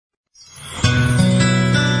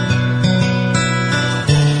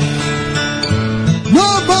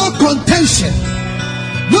opposition,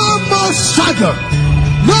 no more struggle,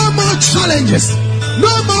 no more challenges,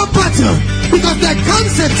 no more battle, because there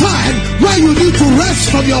comes a time where you need to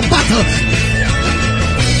rest from your battle.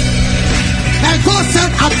 And God said,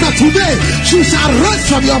 after today, you shall rest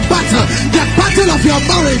from your battle. The battle of your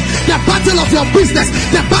marriage, the battle of your business,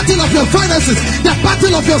 the battle of your finances, the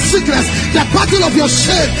battle of your sickness, the battle of your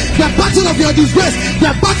shame, the battle of your disgrace,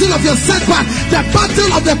 the battle of your setback, the battle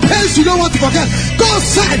of the pains you don't want to forget. God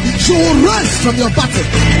said, you will rest from your battle.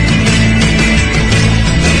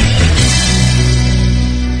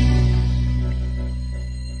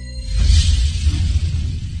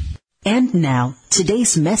 And now,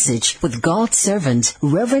 today's message with God's servant,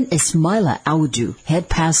 Reverend Ismaila Audu, Head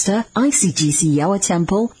Pastor, ICGC Yawa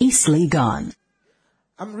Temple, East Legon.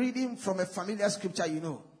 I'm reading from a familiar scripture you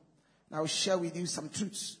know. I'll share with you some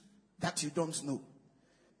truths that you don't know.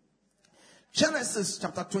 Genesis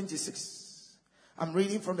chapter 26. I'm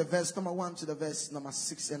reading from the verse number 1 to the verse number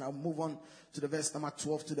 6, and I'll move on to the verse number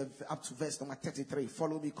 12 up to verse number 33.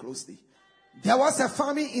 Follow me closely. There was a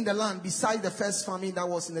famine in the land beside the first famine that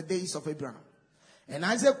was in the days of Abraham. And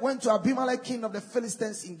Isaac went to Abimelech, king of the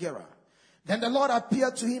Philistines in Gerar. Then the Lord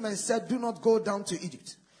appeared to him and said, do not go down to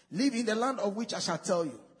Egypt. Live in the land of which I shall tell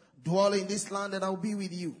you. Dwell in this land, and I will be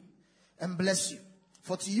with you and bless you.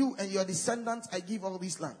 For to you and your descendants I give all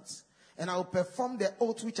these lands. And I will perform the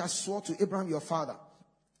oath which I swore to Abraham your father.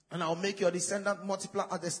 And I will make your descendants multiply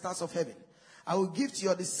as the stars of heaven. I will give to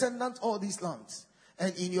your descendants all these lands.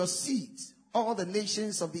 And in your seed all the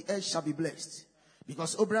nations of the earth shall be blessed.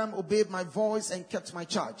 Because Abraham obeyed my voice and kept my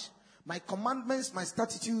charge, my commandments, my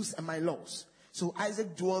statutes, and my laws. So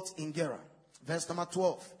Isaac dwelt in Gerar. Verse number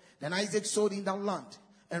 12. Then Isaac sowed in that land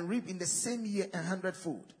and reaped in the same year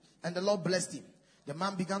 100-fold. And the Lord blessed him. The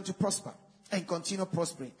man began to prosper and continued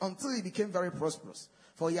prospering until he became very prosperous.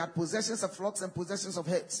 For he had possessions of flocks and possessions of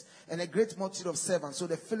herds and a great multitude of servants. So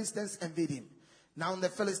the Philistines envied him. Now the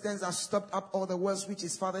Philistines had stopped up all the wells which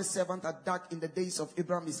his father's servant had dug in the days of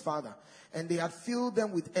Abraham his father. And they had filled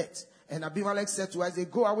them with earth. And Abimelech said to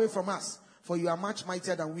Isaac, go away from us, for you are much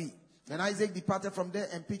mightier than we. And Isaac departed from there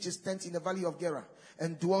and pitched his tent in the valley of Gerar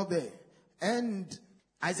and dwelt there. And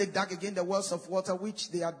Isaac dug again the wells of water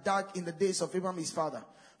which they had dug in the days of Abraham his father.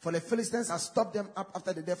 For the Philistines had stopped them up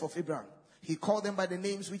after the death of Abraham. He called them by the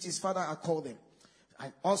names which his father had called them.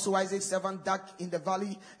 And also Isaac's servant dug in the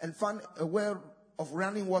valley and found a well of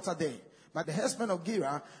running water there. But the herdsmen of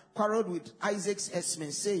Gerar quarreled with Isaac's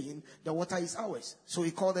herdsmen, saying, the water is ours. So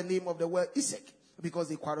he called the name of the well Isaac, because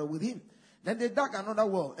they quarreled with him. Then they dug another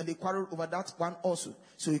well, and they quarreled over that one also.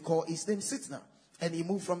 So he called its name Sitnah. And he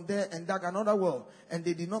moved from there and dug another well, and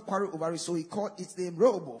they did not quarrel over it. So he called its name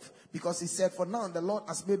Rehoboth, because he said, for now the Lord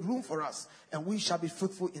has made room for us, and we shall be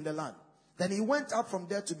fruitful in the land. Then he went up from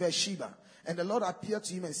there to Beersheba, and the Lord appeared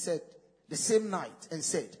to him and said, the same night, and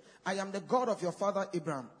said, I am the God of your father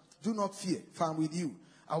Abraham. Do not fear, for I am with you.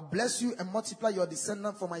 I'll bless you and multiply your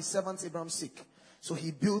descendants for my servant Abraham's sake. So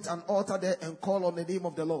he built an altar there and called on the name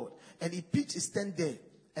of the Lord. And he pitched his tent there.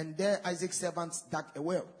 And there Isaac's servants dug a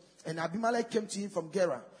well. And Abimelech came to him from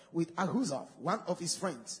Gerar with Ahuzah, one of his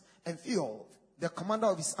friends, and Phil, the commander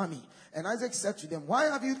of his army. And Isaac said to them, why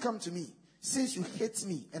have you come to me, since you hate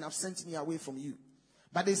me and have sent me away from you?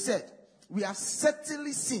 But they said, we have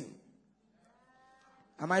certainly sinned.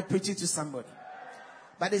 Am I preaching to somebody?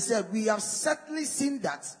 But they said, we have certainly seen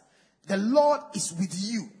that the Lord is with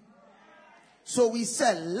you. So we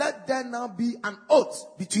said, let there now be an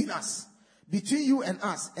oath between us, between you and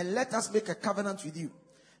us, and let us make a covenant with you,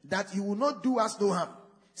 that you will not do us no harm,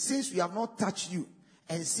 since we have not touched you,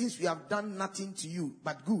 and since we have done nothing to you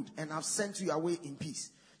but good, and have sent you away in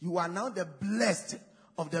peace. You are now the blessed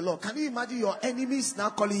of the Lord. Can you imagine your enemies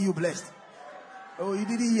now calling you blessed? Oh, you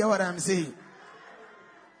didn't hear what I'm saying.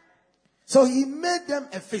 So he made them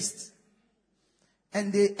a feast,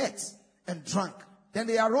 and they ate and drank. Then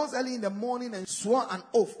they arose early in the morning and swore an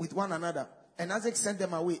oath with one another. And Isaac sent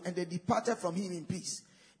them away, and they departed from him in peace.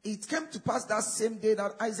 It came to pass that same day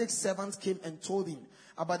that Isaac's servants came and told him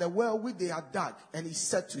about the well which they had dug. And he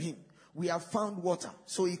said to him, we have found water.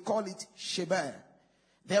 So he called it Sheba.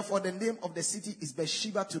 Therefore the name of the city is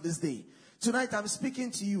Beersheba to this day. Tonight I'm speaking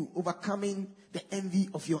to you, overcoming the envy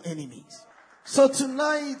of your enemies. So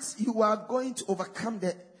tonight you are going to overcome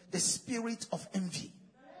the spirit of envy.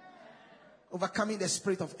 Overcoming the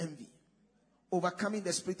spirit of envy. Overcoming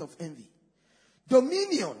the spirit of envy.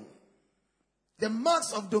 Dominion. The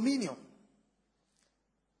marks of dominion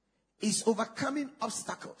is overcoming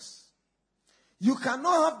obstacles. You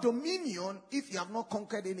cannot have dominion if you have not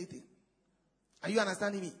conquered anything. Are you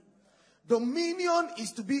understanding me? Dominion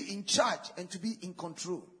is to be in charge and to be in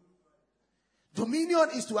control. Dominion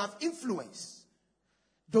is to have influence.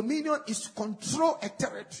 Dominion is to control a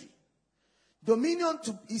territory. Dominion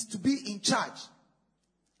is to be in charge.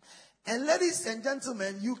 And ladies and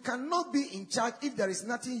gentlemen, you cannot be in charge if there is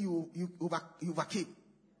nothing you overcame.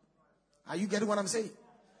 Are you getting what I'm saying?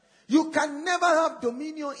 You can never have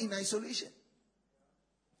dominion in isolation.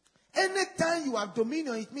 Anytime you have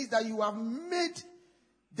dominion, it means that you have made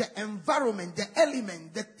the environment, the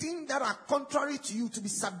element, the things that are contrary to you to be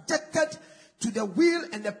subjected to the will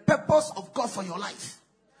and the purpose of God for your life.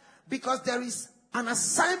 Because there is an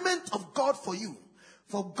assignment of God for you.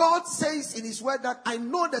 For God says in his word that I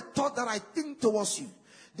know the thought that I think towards you.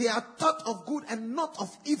 They are thought of good and not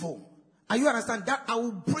of evil. Are you understand? That I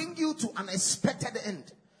will bring you to an expected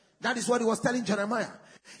end. That is what he was telling Jeremiah.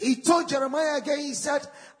 He told Jeremiah again, he said,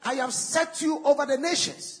 I have set you over the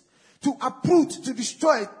nations to uproot, to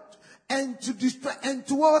destroy, and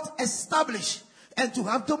to what? Establish, and to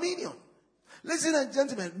have dominion. Listen, and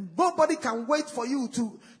gentlemen, nobody can wait for you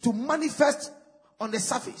to manifest on the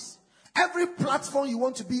surface. Every platform you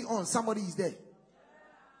want to be on, somebody is there.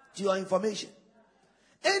 To your information.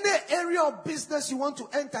 Any area of business you want to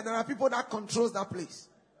enter, there are people that controls that place.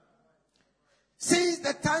 Since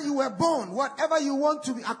the time you were born, whatever you want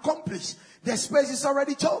to accomplish, the space is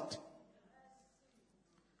already choked.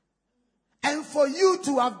 And for you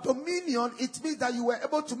to have dominion, it means that you were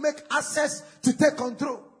able to make access to take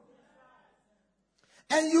control.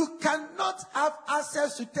 And you cannot have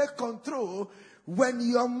access to take control when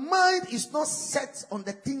your mind is not set on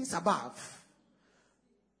the things above.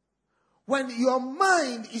 When your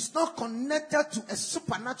mind is not connected to a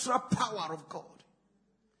supernatural power of God.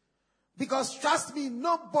 Because trust me,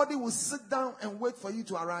 nobody will sit down and wait for you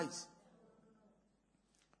to arise.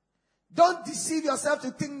 Don't deceive yourself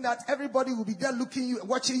to think that everybody will be there looking you,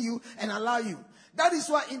 watching you and allow you. That is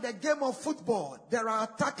why in the game of football, there are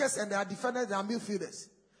attackers and there are defenders, there are midfielders.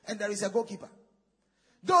 And there is a goalkeeper.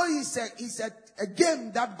 Though it's a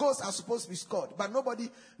game that goals are supposed to be scored. But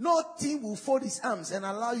no team will fold his arms and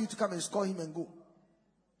allow you to come and score him and go.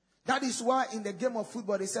 That is why in the game of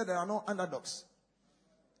football, they said there are no underdogs.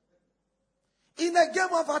 In the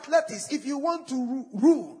game of athletics, if you want to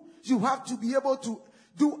rule, you have to be able to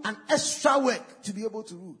do an extra work to be able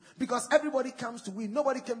to rule. Because everybody comes to win.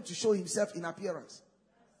 Nobody came to show himself in appearance.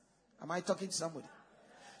 Am I talking to somebody?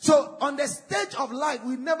 So on the stage of life,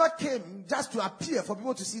 we never came just to appear for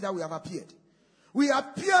people to see that we have appeared. We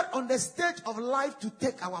appeared on the stage of life to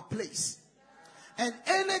take our place. And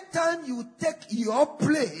anytime you take your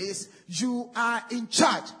place, you are in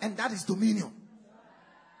charge. And that is dominion.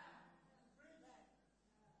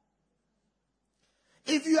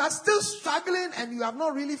 If you are still struggling and you have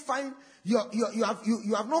not really you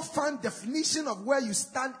have not found definition of where you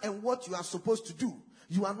stand and what you are supposed to do,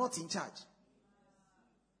 you are not in charge.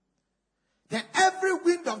 Then every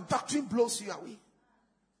wind of doctrine blows you away.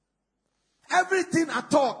 Everything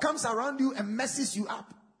at all comes around you and messes you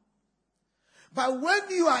up. But when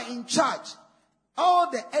you are in charge,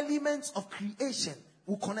 all the elements of creation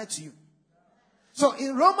will connect to you. So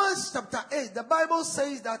in Romans chapter 8, the Bible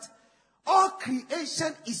says that all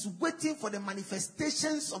creation is waiting for the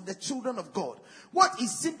manifestations of the children of God. What it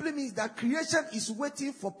simply means that creation is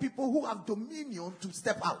waiting for people who have dominion to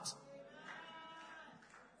step out.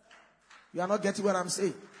 You are not getting what I'm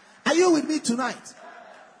saying. Are you with me tonight?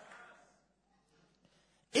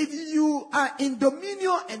 If you are in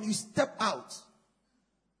dominion and you step out,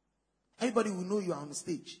 everybody will know you are on the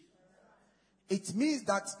stage. It means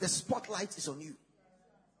that the spotlight is on you.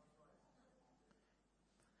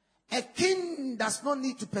 A king does not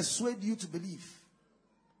need to persuade you to believe.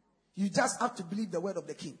 You just have to believe the word of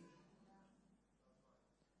the king.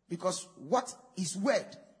 Because what his word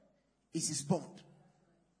is his bond.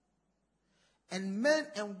 And men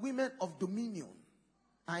and women of dominion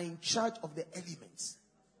are in charge of the elements.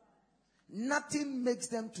 Nothing makes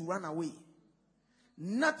them to run away.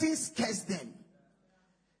 Nothing scares them.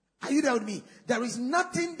 Are you there with me? There is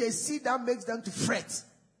nothing they see that makes them to fret.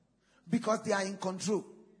 Because they are in control.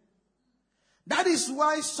 That is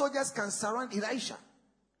why soldiers can surround Elisha.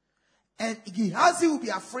 And Gehazi will be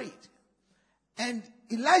afraid. And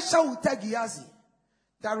Elisha will tell Gehazi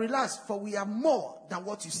that relax, for we are more than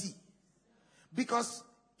what you see. Because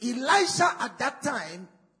Elisha at that time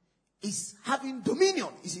is having dominion,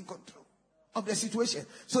 is in control of the situation.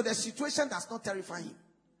 So the situation does not terrify him.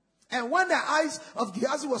 And when the eyes of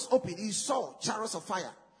Gehazi was open, he saw chariots of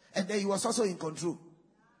fire. And then he was also in control.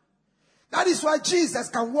 That is why Jesus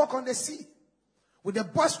can walk on the sea with the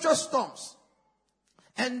boisterous storms.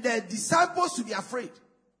 And the disciples to be afraid.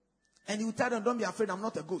 And he will tell them, don't be afraid, I'm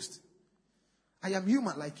not a ghost. I am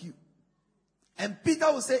human like you. And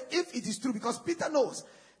Peter will say, if it is true, because Peter knows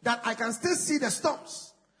that I can still see the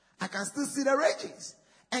storms. I can still see the ragings.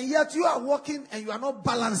 And yet you are walking and you are not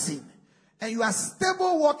balancing. And you are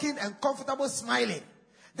stable walking and comfortable smiling.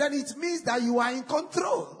 Then it means that you are in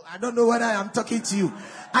control. I don't know whether I am talking to you.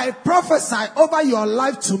 I prophesy over your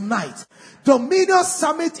life tonight. Dominion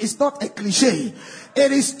Summit is not a cliche.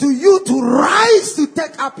 It is to you to rise to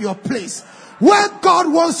take up your place. Where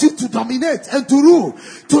God wants you to dominate and to rule.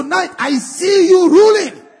 Tonight I see you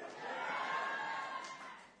ruling.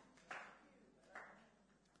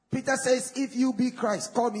 Peter says, if you be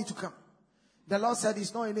Christ, call me to come. The Lord said,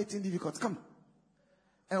 it's not anything difficult. Come.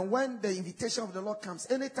 And when the invitation of the Lord comes,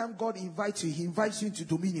 anytime God invites you, he invites you into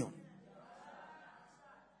dominion.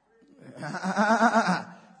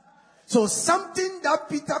 So something that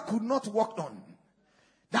Peter could not walk on,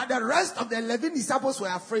 that the rest of the 11 disciples were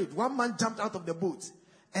afraid. One man jumped out of the boat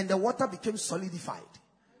and the water became solidified.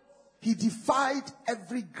 He defied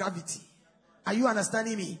every gravity. Are you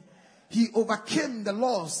understanding me? He overcame the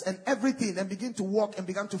laws and everything and began to walk and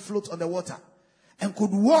began to float on the water and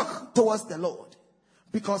could walk towards the Lord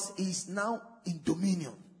because he is now in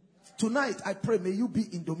dominion. Tonight, I pray, may you be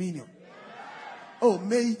in dominion. Oh,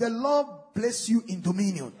 may the Lord bless you in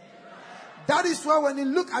dominion. That is why when you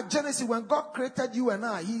look at Genesis, when God created you and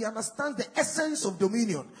I, he understands the essence of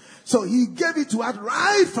dominion. So he gave it to us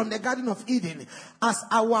right from the Garden of Eden as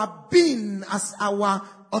our being, as our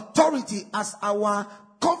authority, as our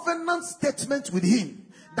covenant statement with him.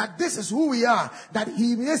 That this is who we are. That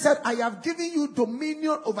he said, I have given you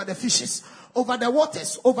dominion over the fishes, over the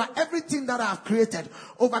waters, over everything that I have created,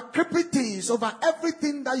 over creepy things, over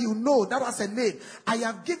everything that you know that has a name. I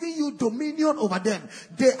have given you dominion over them.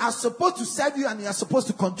 They are supposed to serve you and you are supposed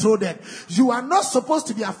to control them. You are not supposed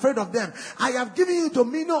to be afraid of them. I have given you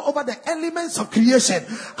dominion over the elements of creation.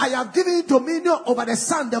 I have given you dominion over the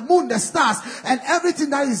sun, the moon, the stars, and everything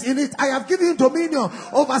that is in it. I have given you dominion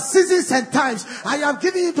over seasons and times. I have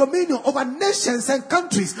given you dominion over nations and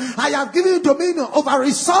countries. I have given you dominion over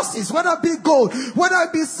resources, whether it be gold, whether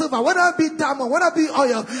it be silver, whether it be diamond, whether it be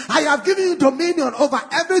oil. I have given you dominion over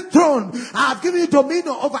every throne. I have given you dominion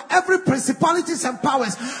over every principalities and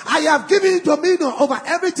powers. I have given you dominion over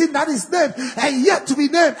everything that is named and yet to be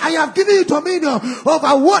named. I have given you dominion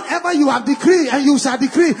over whatever you have decreed and you shall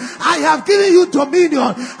decree. I have given you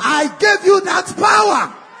dominion. I gave you that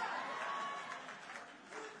power.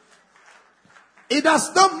 It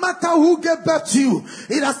does not matter who gave birth to you.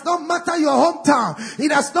 It does not matter your hometown. It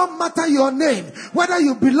does not matter your name. Whether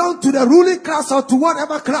you belong to the ruling class or to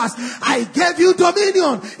whatever class. I gave you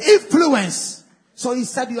dominion, influence. So he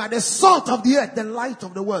said you are the salt of the earth, the light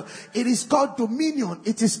of the world. It is called dominion.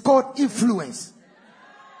 It is called influence.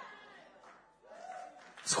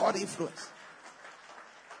 It's called influence.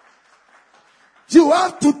 You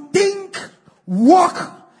have to think,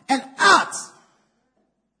 walk, and act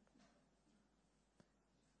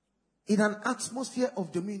in an atmosphere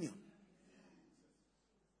of dominion.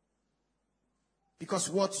 Because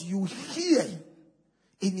what you hear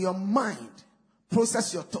in your mind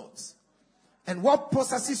process your thoughts. And what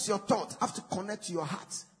processes your thoughts have to connect to your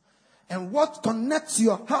heart. And what connects to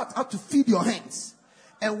your heart have to feed your hands.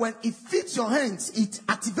 And when it feeds your hands, it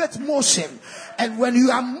activates motion. And when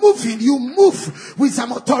you are moving, you move with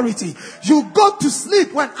some authority. You go to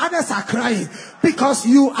sleep when others are crying because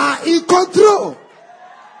you are in control.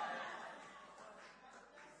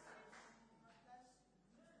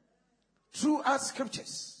 Throughout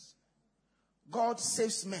scriptures, God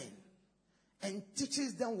saves men and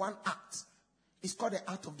teaches them one act. It's called the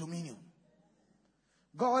act of dominion.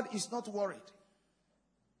 God is not worried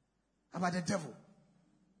about the devil.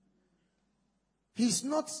 He's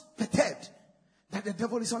not perturbed that the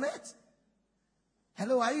devil is on earth.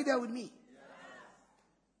 Hello, are you there with me?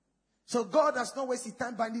 So God does not waste his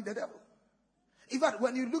time binding the devil. In fact,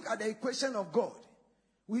 when you look at the equation of God,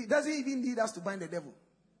 he doesn't even need us to bind the devil.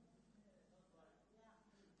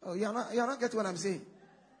 Oh, you're not getting what I'm saying.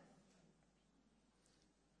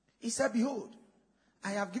 He said, behold,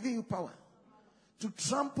 I have given you power to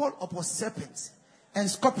trample upon serpents and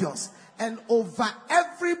scorpions and over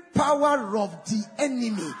every power of the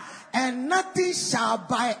enemy. And nothing shall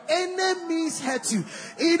by any means hurt you.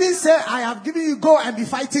 He didn't say, I have given you, go and be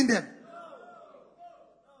fighting them.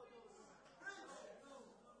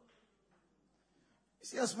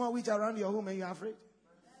 See a small witch around your home and you're afraid?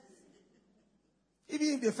 Even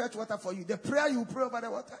if they fetch water for you, the prayer you pray over the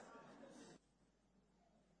water.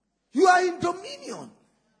 You are in dominion.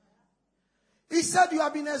 He said you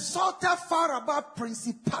have been exalted far above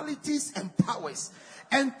principalities and powers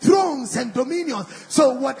and thrones and dominions.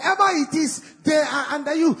 So whatever it is, they are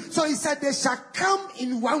under you. So he said they shall come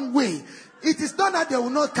in one way. It is not that they will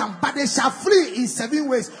not come, but they shall flee in 7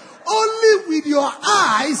 ways. Only with your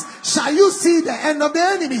eyes shall you see the end of the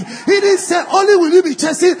enemy. He didn't say only will you be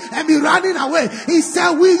chasing and be running away. He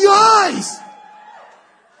said with your eyes.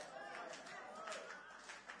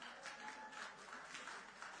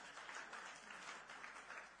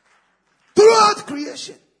 Throughout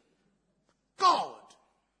creation, God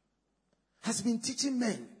has been teaching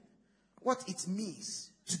men what it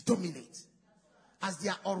means to dominate as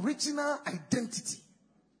their original identity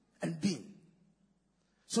and being,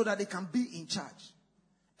 so that they can be in charge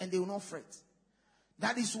and they will not fret.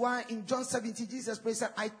 That is why in John 17, Jesus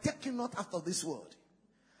said, I take you not out of this world.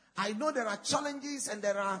 I know there are challenges and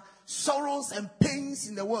there are sorrows and pains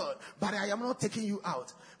in the world, but I am not taking you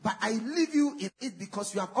out. But I leave you in it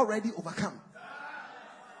because you have already overcome.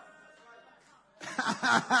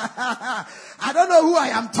 I don't know who I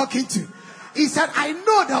am talking to. He said, I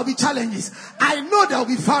know there will be challenges. I know there will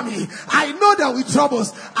be famine. I know there will be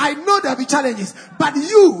troubles. I know there will be challenges. But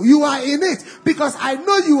you are in it because I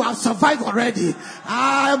know you have survived already.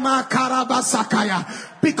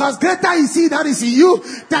 Because greater is he that is in you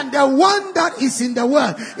than the one that is in the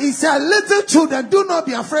world. He said, little children, do not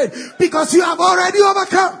be afraid because you have already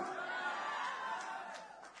overcome.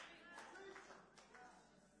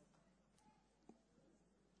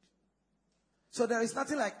 So there is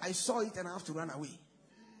nothing like I saw it and I have to run away.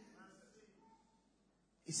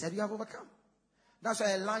 He said you have overcome. That's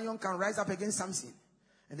why a lion can rise up against Samson.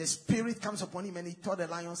 And the spirit comes upon him and he tore the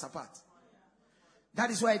lions apart. That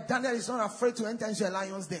is why Daniel is not afraid to enter into a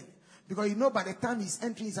lion's den. Because you know by the time he's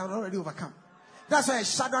entering, he's already overcome. That's why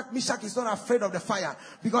Shadrach, Meshach is not afraid of the fire.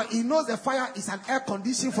 Because he knows the fire is an air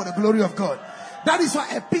condition for the glory of God. That is why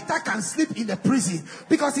a Peter can sleep in the prison.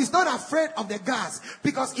 Because he's not afraid of the gas.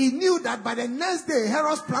 Because he knew that by the next day,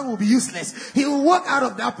 Herod's plan will be useless. He will walk out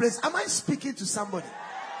of that place. Am I speaking to somebody?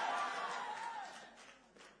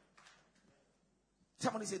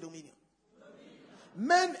 Somebody say dominion.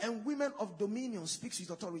 Men and women of dominion speaks with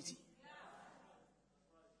authority.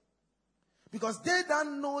 Because they that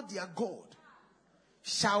know their God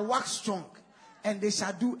shall wax strong and they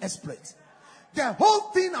shall do exploits. The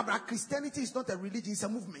whole thing about Christianity is not a religion, it's a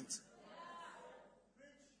movement.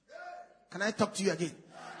 Can I talk to you again?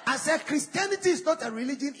 I said Christianity is not a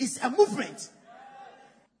religion, it's a movement.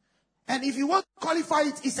 And if you want to qualify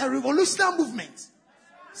it, it's a revolutionary movement.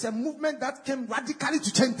 It's a movement that came radically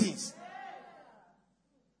to change things.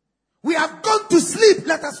 We have gone to sleep,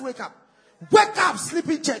 let us wake up. Wake up,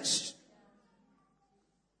 sleeping church.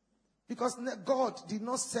 Because God did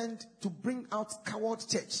not send to bring out coward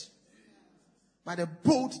church, but a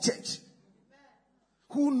bold church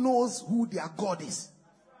who knows who their God is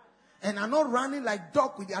and are not running like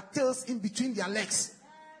dog with their tails in between their legs,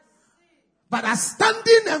 but are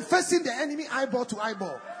standing and facing the enemy eyeball to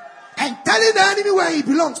eyeball and telling the enemy where he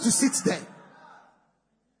belongs to sit there.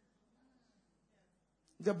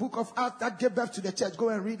 The book of Acts that gave birth to the church, go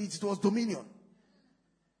and read it. It was dominion.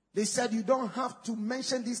 They said you don't have to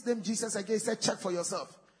mention this name Jesus again. He said check for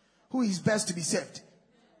yourself who is best to be saved.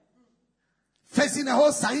 Facing the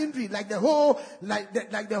whole Sahindri, like the whole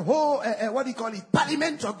what do you call it,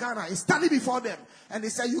 Parliament of Ghana is standing before them, and they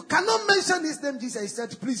said you cannot mention this name Jesus. He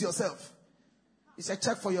said please yourself. He said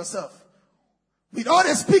check for yourself. With all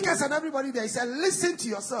the speakers and everybody there, he said listen to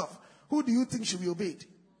yourself. Who do you think should be obeyed?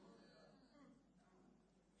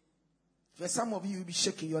 For some of you will be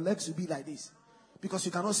shaking, your legs will be like this. Because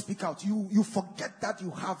you cannot speak out. You forget that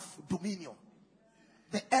you have dominion.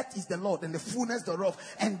 The earth is the Lord and the fullness thereof.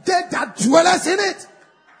 And they that dwelleth in it.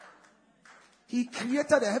 He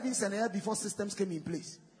created the heavens and the earth before systems came in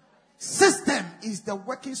place. System is the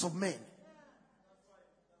workings of men.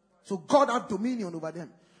 So God has dominion over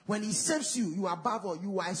them. When he saves you, you are above all.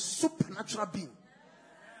 You are a supernatural being.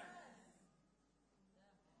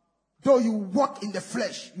 Though you walk in the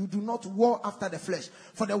flesh, you do not war after the flesh.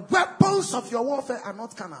 For the weapons of your warfare are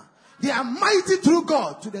not carnal. They are mighty through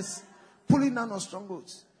God to the pulling down of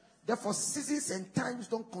strongholds. Therefore, seasons and times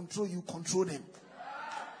don't control you, control them.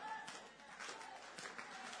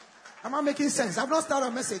 Am I making sense? I've not started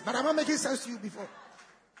a message, but am I making sense to you before?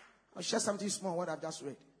 I'll share something small, what I've just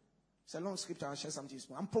read. It's a long scripture, I'll share something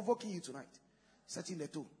small. I'm provoking you tonight. Setting the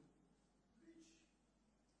tone.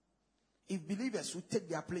 If believers will take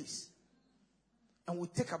their place and will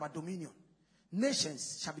take about dominion,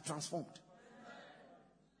 nations shall be transformed.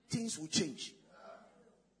 Things will change.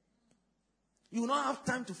 You will not have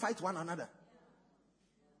time to fight one another.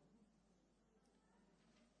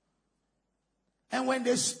 And when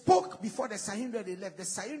they spoke before the Sahindri, they left. The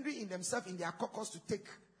Sahindri in themselves, in their caucus to take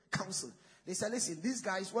counsel. They said, listen, these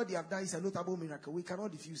guys, what they have done is a notable miracle. We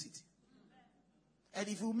cannot diffuse it. And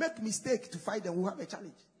if you make mistake to fight them, we'll have a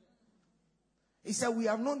challenge. He said, we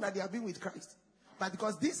have known that they have been with Christ. But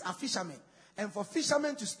because these are fishermen, and for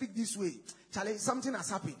fishermen to speak this way, Charlie, something has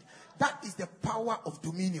happened. That is the power of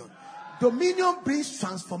dominion. Dominion brings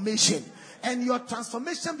transformation. And your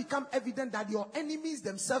transformation becomes evident that your enemies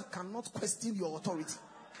themselves cannot question your authority.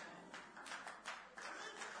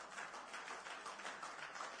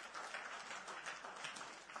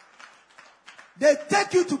 They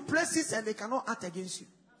take you to places and they cannot act against you.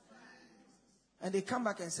 And they come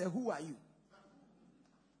back and say, who are you?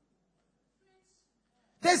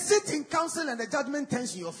 They sit in council and the judgment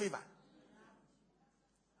turns in your favor.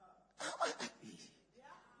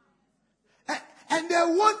 And they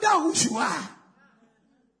wonder who you are.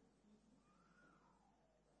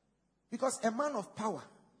 Because a man of power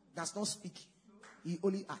does not speak. He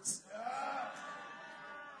only acts.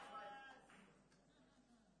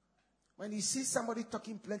 When you see somebody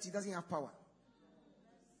talking plenty, he doesn't have power.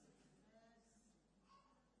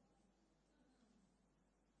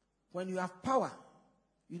 When you have power,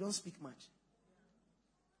 you don't speak much.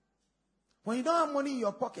 When you don't have money in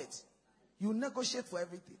your pocket, you negotiate for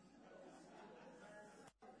everything.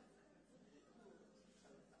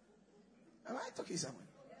 Am I talking to someone?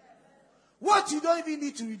 What you don't even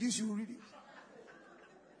need to reduce, you will reduce.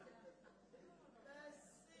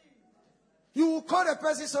 You will call the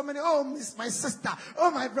person so many, oh, miss my sister,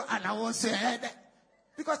 oh, my brother, and I won't say that.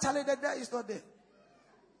 Because Charlie, the day is not there.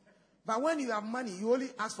 But when you have money, you only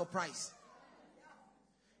ask for price.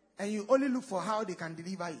 And you only look for how they can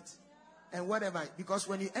deliver it. And whatever. Because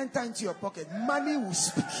when you enter into your pocket, money will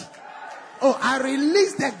speak. Oh, I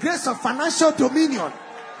release the grace of financial dominion.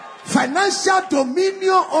 Financial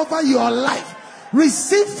dominion over your life.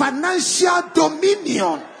 Receive financial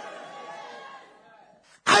dominion.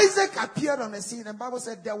 Isaac appeared on the scene, and the Bible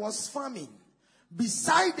said there was famine.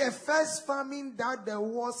 Beside the first famine that there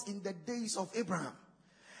was in the days of Abraham.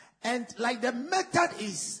 And like the method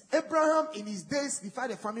is, Abraham in his days before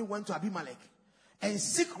the famine went to Abimelech and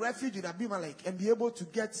seek refuge in Abimelech and be able to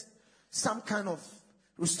get some kind of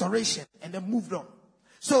restoration, and then moved on.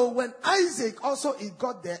 So when Isaac also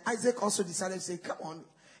got there, Isaac also decided to say, come on,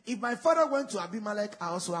 if my father went to Abimelech, I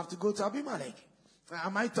also have to go to Abimelech.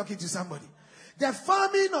 Am I talking to somebody? The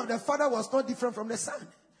famine of the father was not different from the son.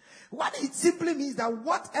 What it simply means that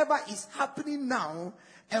whatever is happening now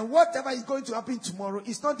and whatever is going to happen tomorrow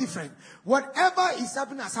is not different. Whatever is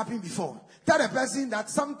happening has happened before. Tell the person that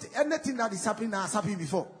anything that is happening now has happened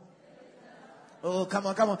before. Oh, come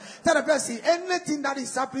on. Tell the person anything that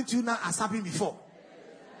is happening to you now has happened before.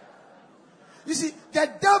 You see, the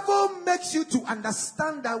devil makes you to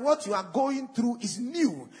understand that what you are going through is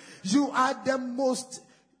new. You are the most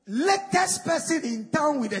latest person in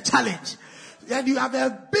town with a challenge. And you have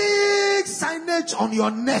a big signage on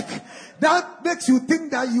your neck that makes you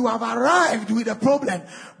think that you have arrived with a problem.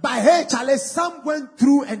 But hey, Charlie, some went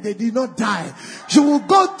through and they did not die. You will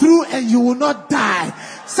go through and you will not die.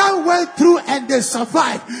 Some went through and they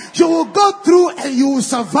survived. You will go through and you will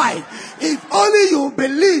survive. If only you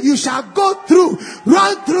believe, you shall go through,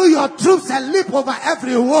 run through your troops and leap over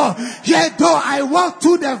every wall. Yet though I walk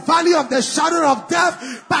through the valley of the shadow of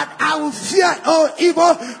death, but I will fear no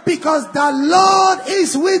evil, because the Lord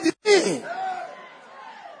is with me.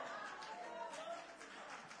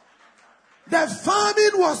 The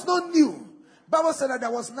famine was not new. Bible said that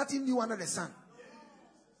there was nothing new under the sun.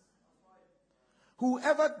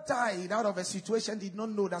 Whoever died out of a situation did not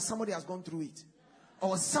know that somebody has gone through it.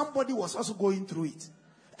 Or somebody was also going through it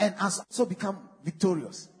and has also become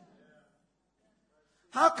victorious.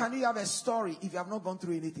 How can you have a story if you have not gone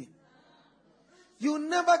through anything? You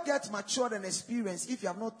never get matured and experienced if you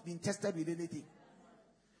have not been tested with anything.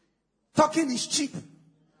 Talking is cheap,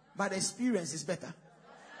 but experience is better.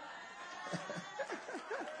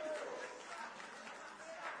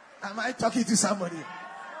 Am I talking to somebody?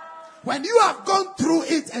 When you have gone through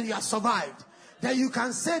it and you have survived, then you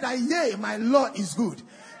can say that, yea, my Lord is good.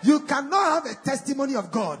 You cannot have a testimony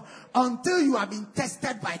of God until you have been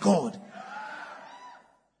tested by God.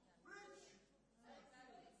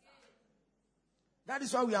 That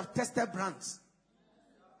is why we have tested brands.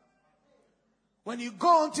 When you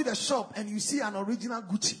go onto the shop and you see an original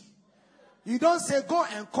Gucci, you don't say, go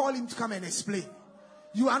and call him to come and explain.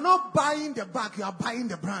 You are not buying the bag, you are buying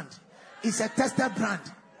the brand. It's a tested brand.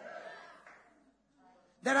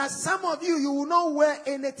 There are some of you, you will not wear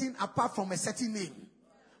anything apart from a certain name.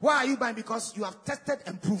 Why are you buying? Because you have tested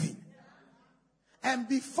and proven. And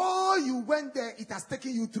before you went there, it has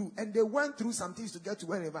taken you through. And they went through some things to get to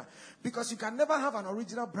wherever. Because you can never have an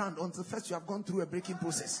original brand until first you have gone through a breaking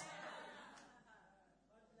process.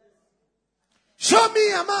 Show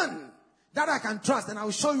me a man that I can trust, and I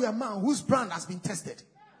will show you a man whose brand has been tested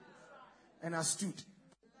and has stood.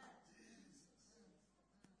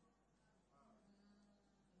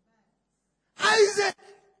 Isaac,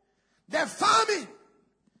 the famine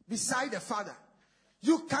beside the father.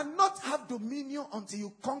 You cannot have dominion until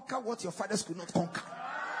you conquer what your fathers could not conquer.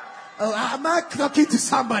 Oh, am I talking to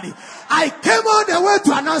somebody? I came on the way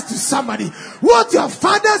to announce to somebody, what your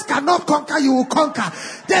fathers cannot conquer, you will conquer.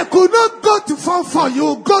 They could not go to Form 4, you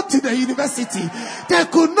will go to the university. They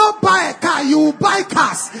could not buy a car, you will buy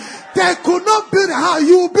cars. They could not build a house,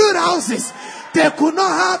 you will build houses. They could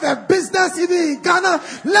not have a business even in Ghana.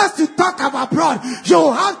 Let's to talk about abroad.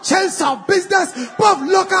 You have chains of business, both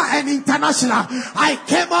local and international. I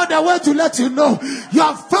came all the way to let you know,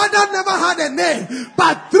 your father never had a name,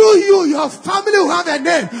 but through you, your family will have a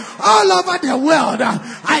name all over the world.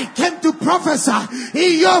 I came to prophesy,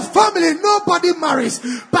 in your family nobody marries,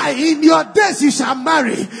 but in your days you shall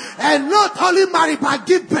marry, and not only marry but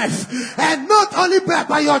give birth, and not only birth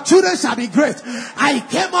but your children shall be great. I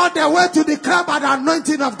came all the way to declare by the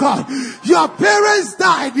anointing of God. Your parents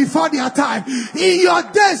died before their time. In your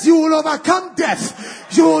days you will overcome death.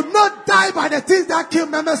 You will not die by the things that kill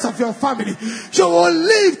members of your family. You will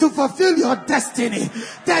live to fulfill your destiny.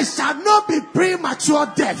 There shall not be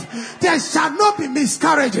premature death. There shall not be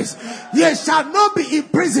miscarriages. There shall not be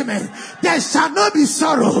imprisonment. There shall not be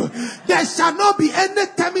sorrow. There shall not be any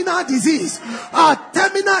terminal disease or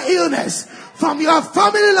terminal illness from your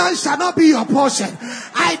family line shall not be your portion.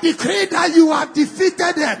 I decree that you have defeated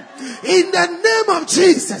them in the name of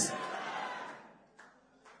Jesus.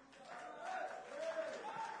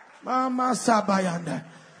 Mama Sabayanda.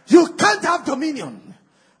 You can't have dominion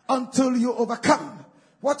until you overcome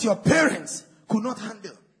what your parents could not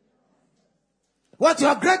handle. What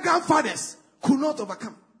your great-grandfathers could not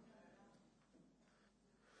overcome.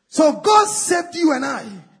 So God saved you and I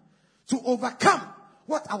to overcome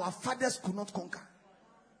what our fathers could not conquer.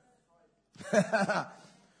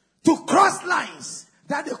 To cross lines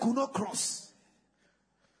that they could not cross.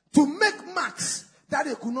 To make marks that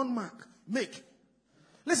they could not make.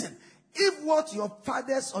 Listen, if what your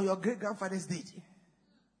fathers or your great-grandfathers did,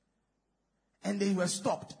 and they were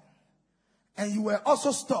stopped, and you were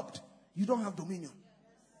also stopped, you don't have dominion.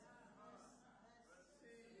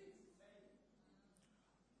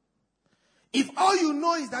 If all you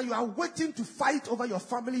know is that you are waiting to fight over your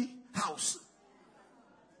family house,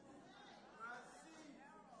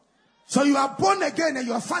 so you are born again and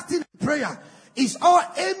you are fasting in prayer, it's all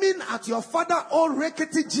aiming at your father old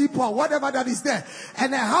rickety jeep or whatever that is there,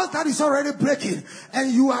 and a house that is already breaking,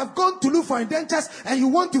 and you have gone to look for indentures and you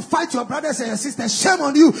want to fight your brothers and your sisters. Shame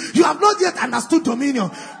on you. You have not yet understood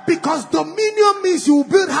dominion, because dominion means you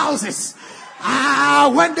build houses.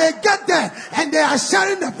 When they get there and they are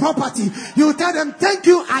sharing the property, you tell them, thank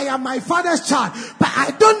you, I am my father's child, but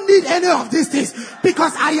I don't need any of these things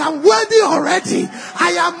because I am worthy already.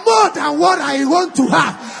 I am more than what I want to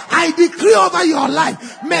have. I decree over your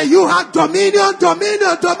life, may you have dominion,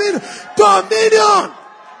 dominion, dominion, dominion.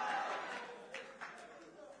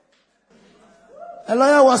 A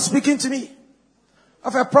lawyer was speaking to me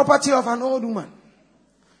of a property of an old woman.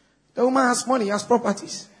 The woman has money, has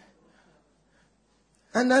properties.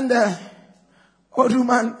 And then the old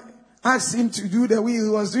woman asked him to do the will. He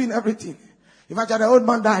was doing everything. Imagine the old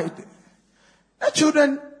man died. The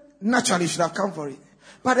children naturally should have come for it.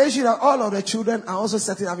 But they should have, all of the children are also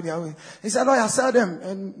setting up in their way. He said, "Lord, sell them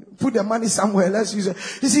and put the money somewhere. Let's use it."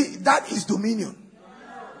 You see, that is dominion.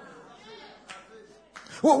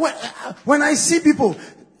 When I see people,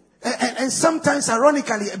 and sometimes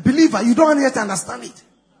ironically, a believer, you don't yet understand it.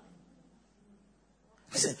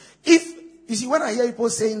 Listen, you see, when I hear people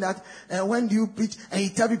saying that, when do you preach and you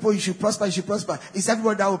tell people you should prosper, it's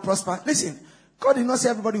everybody that will prosper. Listen, God did not say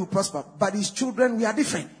everybody will prosper, but his children, we are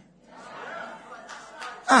different.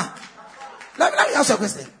 Let me ask you a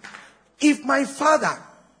question. If my father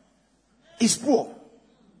is poor,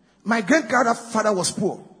 my great-grandfather was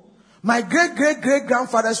poor, my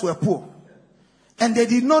great-great-great-grandfathers were poor, and they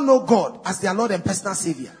did not know God as their Lord and personal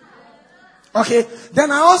Savior. Okay,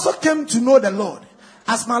 then I also came to know the Lord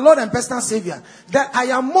as my Lord and personal Savior, that I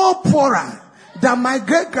am more poorer than my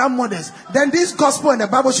great-grandmothers, then this gospel and the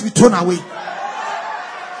Bible should be thrown away.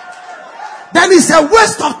 Then it's a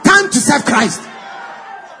waste of time to serve Christ.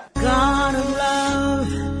 God of love,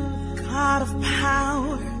 God of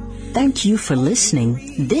power, Thank you for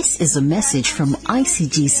listening. This is a message from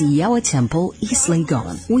ICGC Yawa Temple, East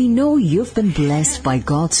Legon. We know you've been blessed by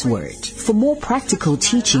God's Word. For more practical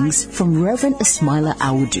teachings from Reverend Ismaila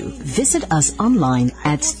Audu, visit us online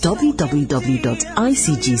at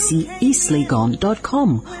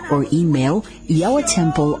www.icgceastlegon.com or email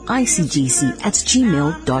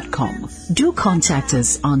yawatempleicgc@gmail.com. Do contact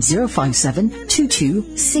us on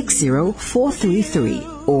 057-2260-433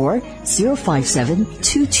 or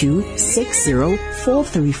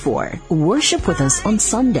 057-2260-434. Worship with us on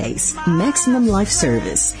Sundays, Maximum Life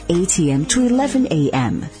Service, 8 a.m. to 11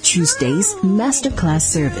 a.m. Tuesdays, Masterclass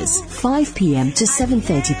Service, 5 p.m. to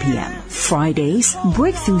 7:30 p.m. Fridays,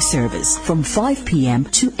 Breakthrough Service from 5 p.m.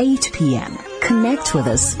 to 8 p.m. Connect with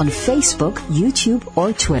us on Facebook, YouTube,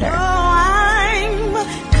 or Twitter. I'm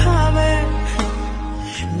covered.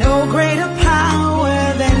 No greater